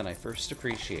merits than I first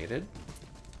appreciated.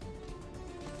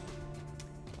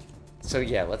 So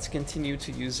yeah, let's continue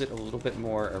to use it a little bit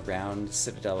more around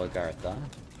Citadel Agartha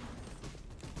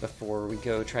before we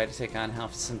go try to take on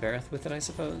Halfus and Bareth with it, I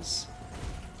suppose.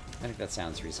 I think that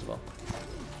sounds reasonable.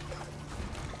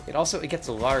 It gets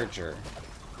larger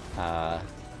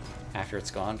after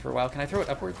it's gone for a while. Can I throw it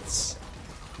upwards?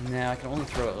 No, I can only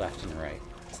throw it left and right.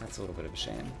 So that's a little bit of a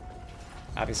shame.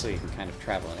 Obviously, you can kind of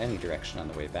travel in any direction on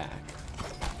the way back.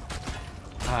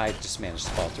 I just managed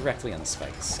to fall directly on the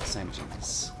spikes, because I'm a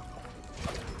genius.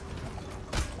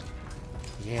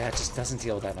 Yeah, it just doesn't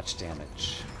deal that much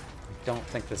damage. I don't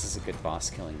think this is a good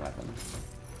boss-killing weapon.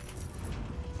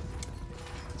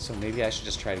 So maybe I should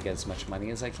just try to get as much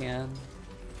money as I can.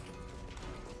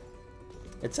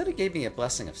 It said it gave me a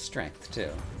blessing of strength,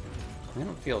 too. I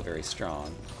don't feel very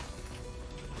strong.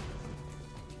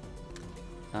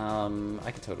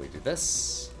 I can totally do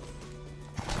this.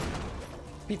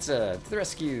 Pizza to the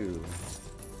rescue!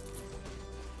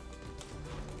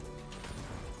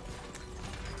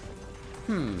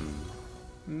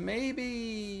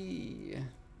 Maybe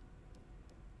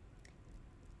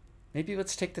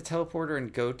let's take the teleporter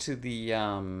and go to the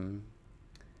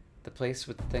place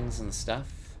with the things and the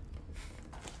stuff.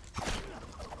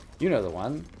 You know the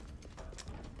one.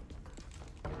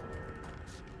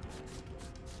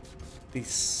 The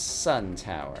Sun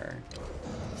Tower.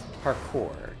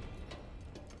 Parkour.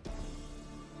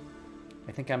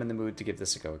 I think I'm in the mood to give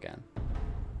this a go again.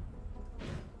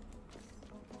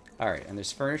 Alright, and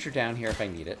there's furniture down here if I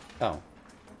need it. Oh.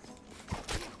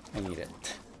 I need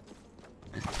it.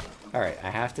 Alright, I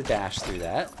have to dash through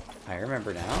that. I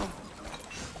remember now.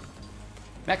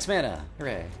 Max mana!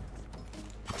 Hooray.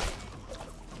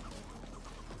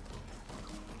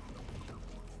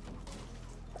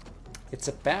 It's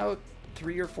about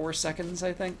 3 or 4 seconds,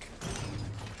 I think,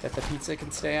 that the pizza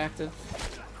can stay active.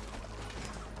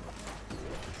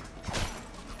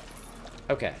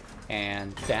 Okay,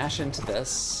 and dash into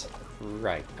this.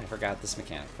 Right, I forgot this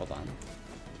mechanic. Hold on.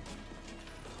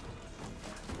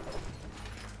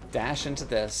 Dash into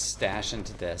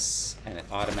this, and it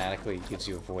automatically gives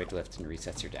you a void lift and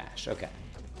resets your dash. Okay.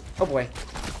 Oh boy.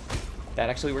 That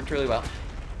actually worked really well.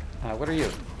 What are you?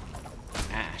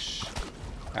 Ash.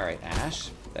 Alright,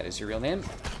 Ash. That is your real name.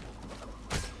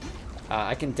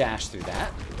 I can dash through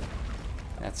that.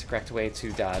 That's the correct way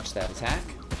to dodge that attack.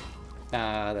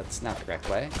 That's not the correct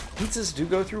way. Pizzas do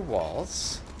go through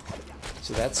walls,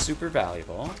 so that's super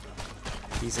valuable.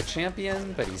 He's a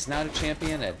champion, but he's not a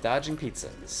champion at dodging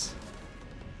pizzas.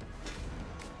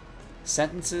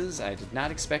 Sentences I did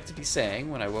not expect to be saying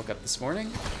when I woke up this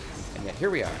morning, and yet here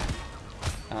we are.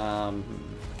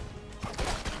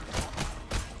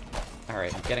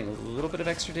 Alright, I'm getting a little bit of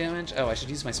extra damage. Oh, I should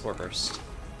use my Spore Burst.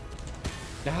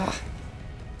 Ah!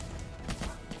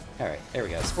 Alright, there we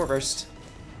go. Spore Burst.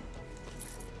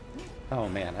 Oh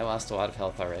man, I lost a lot of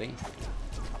health already.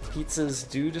 Pizzas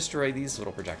do destroy these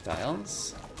little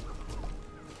projectiles.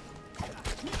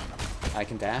 I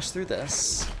can dash through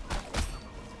this.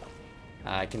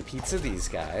 I can pizza these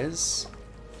guys.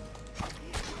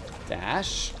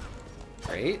 Dash.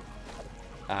 Great.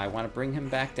 I want to bring him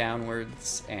back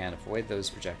downwards and avoid those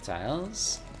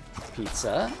projectiles.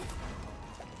 Pizza.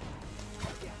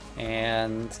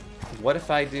 And what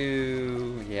if I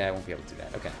do... Yeah, I won't be able to do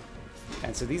that. Okay.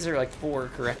 And so these are like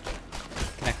 4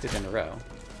 connected in a row.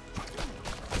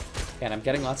 And I'm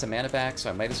getting lots of mana back, so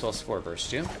I might as well Spore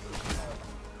Burst you.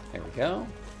 There we go.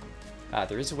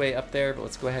 There is a way up there, but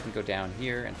let's go ahead and go down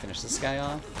here and finish this guy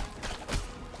off.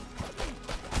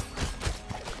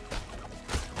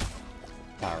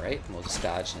 Alright, and we'll just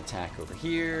dodge an attack over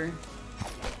here.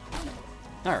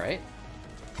 Alright.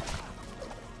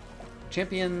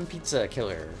 Champion Pizza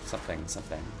Killer. Something,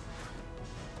 something.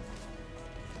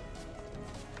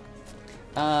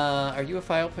 Are you a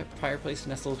fireplace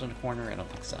nestled in a corner? I don't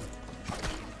think so.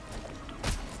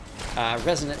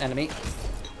 Resonant enemy.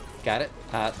 Got it.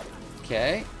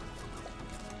 Okay.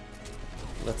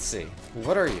 Let's see.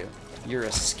 What are you? You're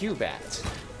a Skew-Bat.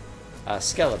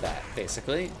 Skelebat,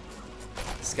 basically.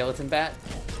 Skeleton Bat.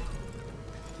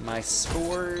 My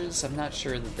spores, I'm not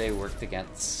sure that they worked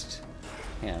against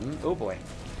him. Oh boy.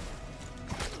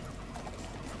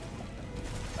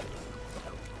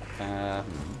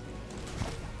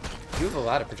 You have a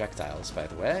lot of projectiles, by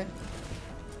the way.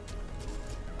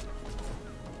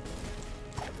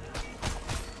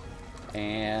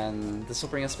 And this will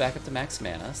bring us back up to max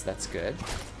mana, so that's good.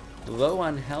 Low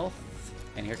on health.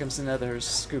 And here comes another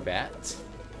Scoobat.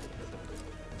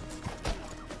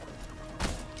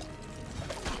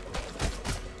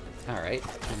 Alright,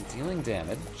 I'm dealing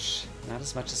damage. Not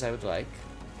as much as I would like.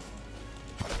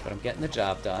 But I'm getting the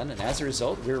job done, and as a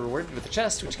result, we're rewarded with a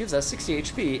chest, which gives us 60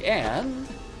 HP and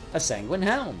a Sanguine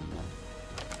Helm.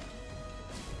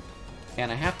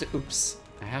 And I have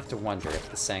to wonder if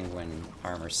the Sanguine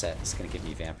armor set is going to give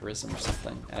me vampirism or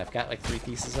something. And I've got like 3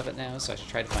 pieces of it now, so I should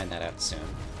try to find that out soon.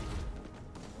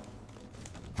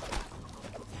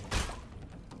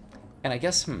 And I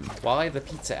guess, while I have the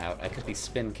pizza out, I could be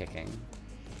spin kicking.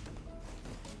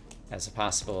 As a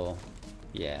possible,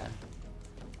 yeah.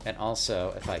 And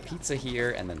also, if I pizza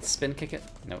here and then spin kick it,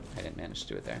 nope, I didn't manage to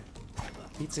do it there.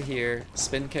 Pizza here,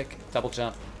 spin kick, double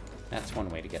jump. That's one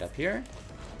way to get up here.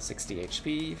 60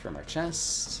 HP from our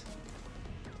chest.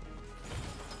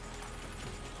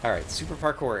 Alright, super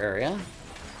parkour area.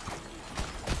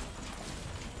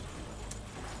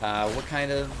 What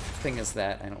kind of thing is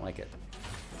that? I don't like it.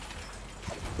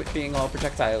 Quit being all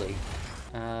projectile-y.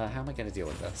 How am I going to deal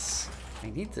with this? I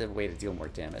need a way to deal more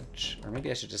damage. Or maybe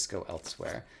I should just go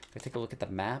elsewhere. If I take a look at the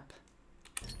map,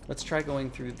 let's try going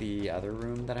through the other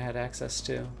room that I had access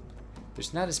to.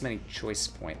 There's not as many choice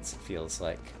points, it feels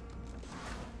like,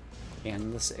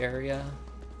 in this area.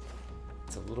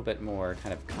 It's a little bit more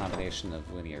kind of combination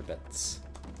of linear bits.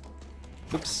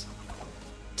 Oops.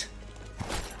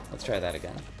 Let's try that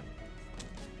again.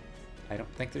 I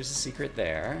don't think there's a secret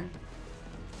there.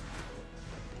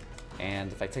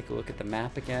 And if I take a look at the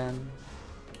map again,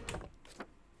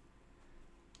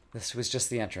 this was just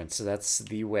the entrance, so that's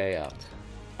the way up.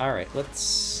 Alright,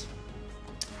 let's...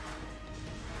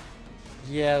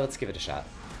 yeah, let's give it a shot.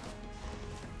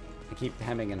 I keep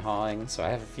hemming and hawing, so I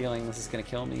have a feeling this is going to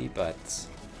kill me, but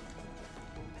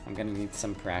I'm going to need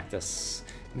some practice.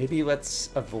 Maybe let's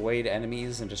avoid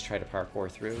enemies and just try to parkour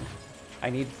through. I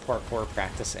need parkour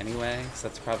practice anyway, so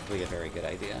that's probably a very good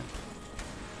idea.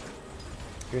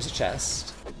 Here's a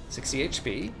chest. 60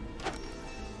 HP.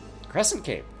 Crescent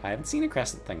Cape. I haven't seen a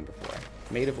crescent thing before.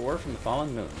 Made of ore from the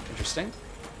fallen moon. Interesting.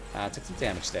 Took some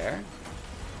damage there.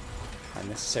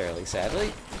 Unnecessarily,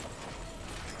 sadly.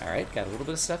 Alright, got a little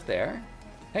bit of stuff there.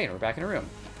 Hey, we're back in a room.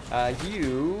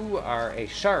 You are a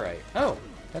Sharite. Oh,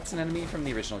 that's an enemy from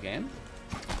the original game.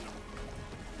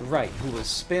 Right, who will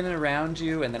spin around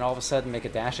you and then all of a sudden make a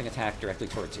dashing attack directly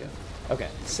towards you. Okay,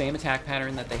 same attack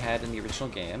pattern that they had in the original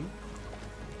game.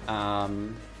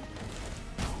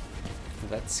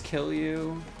 Let's kill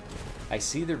you. I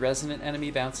see the resonant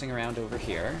enemy bouncing around over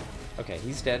here. Okay,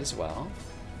 he's dead as well.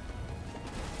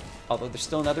 Although there's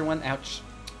still another one. Ouch.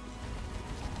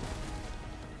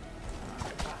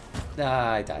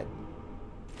 I died.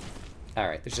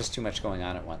 Alright, there's just too much going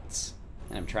on at once.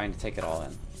 And I'm trying to take it all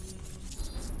in.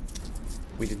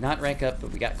 We did not rank up,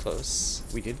 but we got close.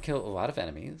 We did kill a lot of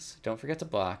enemies. Don't forget to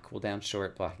block. Cooldown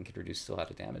short. Blocking can reduce a lot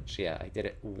of damage. Yeah, I did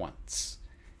it once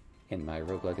in my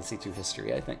Rogue Legacy 2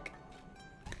 history, I think.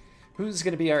 Who's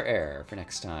going to be our heir for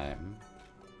next time?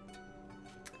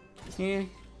 Yeah.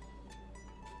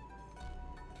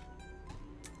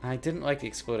 I didn't like the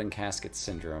Exploding Casket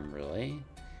Syndrome, really.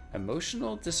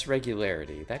 Emotional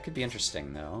Dysregularity. That could be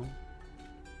interesting, though.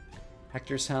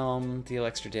 Hector's Helm. Deal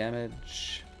extra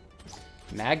damage.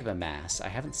 Magma Mass. I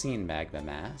haven't seen Magma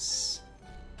Mass.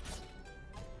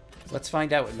 Let's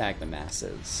find out what Magma Mass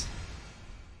is.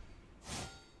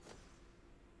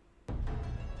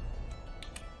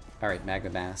 Alright, Magma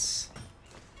Mass.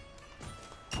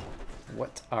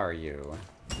 What are you?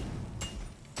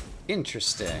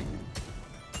 Interesting.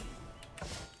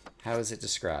 How is it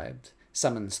described?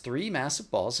 Summons 3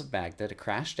 massive balls of magma to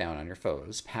crash down on your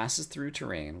foes, passes through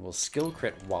terrain, will skill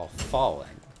crit while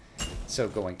falling. So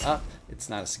going up, it's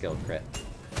not a skill crit.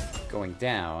 Going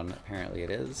down, apparently it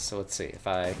is. So let's see, if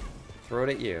I throw it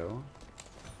at you...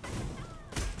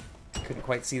 Couldn't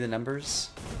quite see the numbers.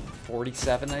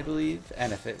 47, I believe.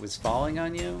 And if it was falling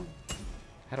on you...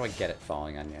 How do I get it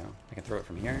falling on you? I can throw it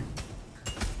from here.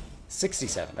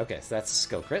 67. Okay, so that's a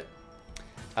skill crit.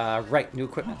 Right, new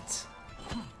equipment.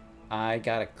 I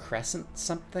got a crescent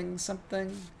something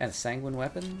something and a sanguine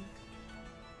weapon.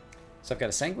 So I've got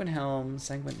a sanguine helm,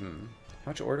 sanguine...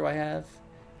 How much ore do I have?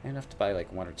 I have enough to buy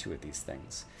like 1 or 2 of these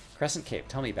things. Crescent Cape,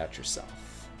 tell me about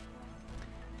yourself.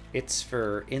 It's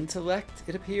for intellect,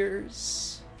 it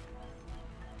appears.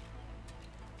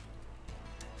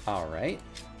 Alright.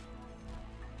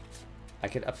 I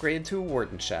could upgrade to a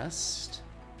Warden chest,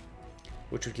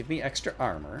 which would give me extra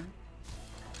armor.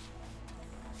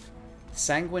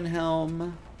 Sanguine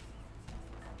Helm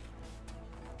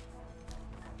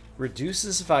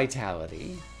reduces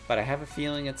vitality, but I have a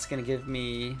feeling it's going to give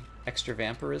me extra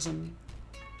vampirism.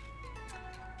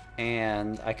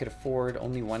 And I could afford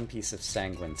only one piece of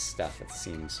Sanguine stuff, it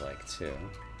seems like, too.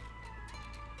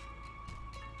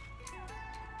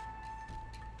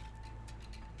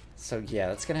 So yeah,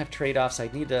 that's gonna have trade-offs. I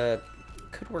need to...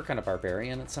 could work on a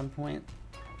Barbarian at some point.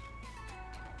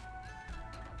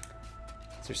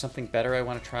 Is there something better I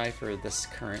want to try for this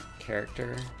current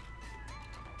character?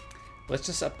 Let's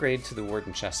just upgrade to the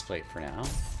Warden Chestplate for now.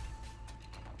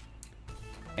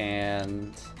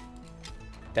 And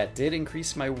that did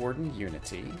increase my Warden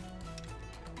Unity.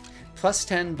 Plus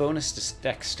 10 bonus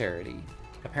dexterity.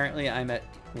 Apparently I'm at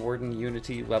Warden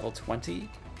Unity level 20.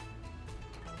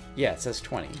 Yeah, it says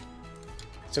 20.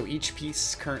 So each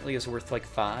piece currently is worth like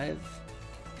 5.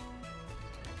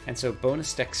 And so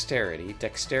bonus dexterity.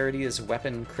 Dexterity is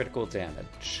weapon critical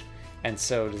damage. And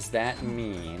so does that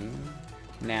mean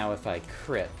now if I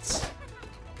crit...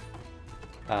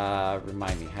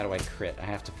 remind me, how do I crit? I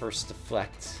have to first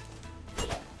deflect.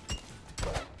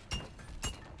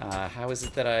 How is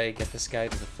it that I get this guy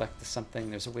to deflect to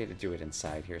something? There's a way to do it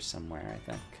inside here somewhere,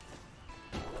 I think.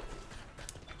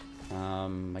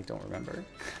 I don't remember.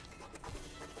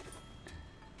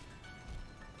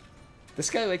 This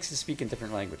guy likes to speak in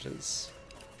different languages.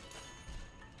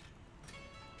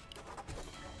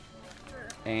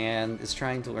 And is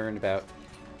trying to learn about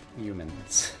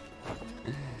humans.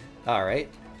 Alright.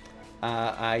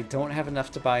 I don't have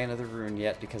enough to buy another rune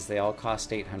yet because they all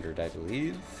cost 800, I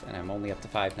believe. And I'm only up to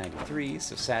 593,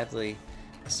 so sadly,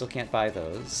 I still can't buy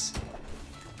those.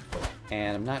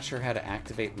 And I'm not sure how to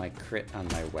activate my crit on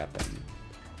my weapon.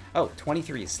 Oh,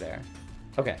 23's there.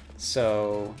 Okay,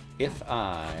 so if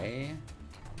I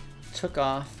took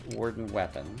off Warden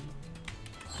Weapon...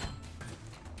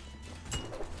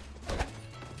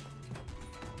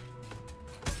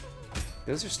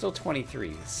 Those are still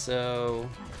 23, so...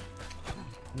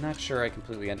 I'm not sure I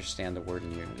completely understand the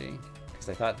Warden Unity, because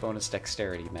I thought bonus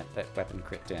dexterity meant that weapon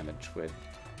crit damage would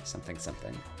something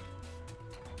something.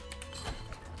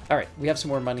 Alright, we have some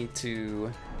more money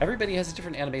to... Everybody has a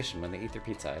different animation when they eat their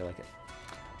pizza, I like it.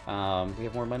 We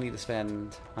have more money to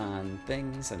spend on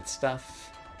things and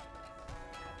stuff.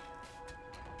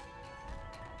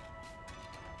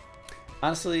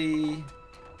 Honestly...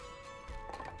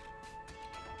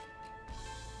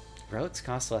 Relics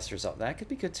cost less result. That could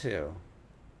be good too.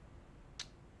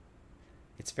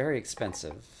 It's very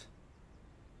expensive.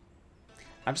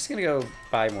 I'm just gonna go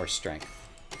buy more strength.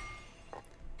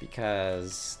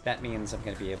 Because that means I'm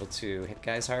gonna be able to hit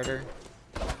guys harder.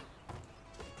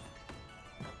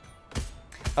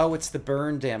 Oh, it's the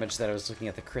burn damage that I was looking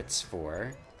at the crits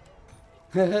for.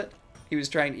 He was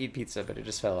trying to eat pizza, but it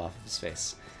just fell off of his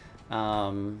face.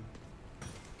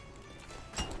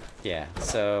 Yeah,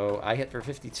 so I hit for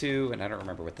 52, and I don't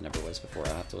remember what the number was before.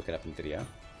 I'll have to look it up in video.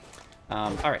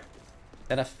 Alright,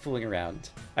 enough fooling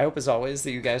around. I hope, as always,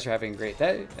 that you guys are having a great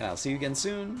day, and I'll see you again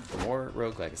soon for more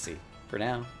Rogue Legacy. For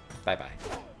now, bye-bye.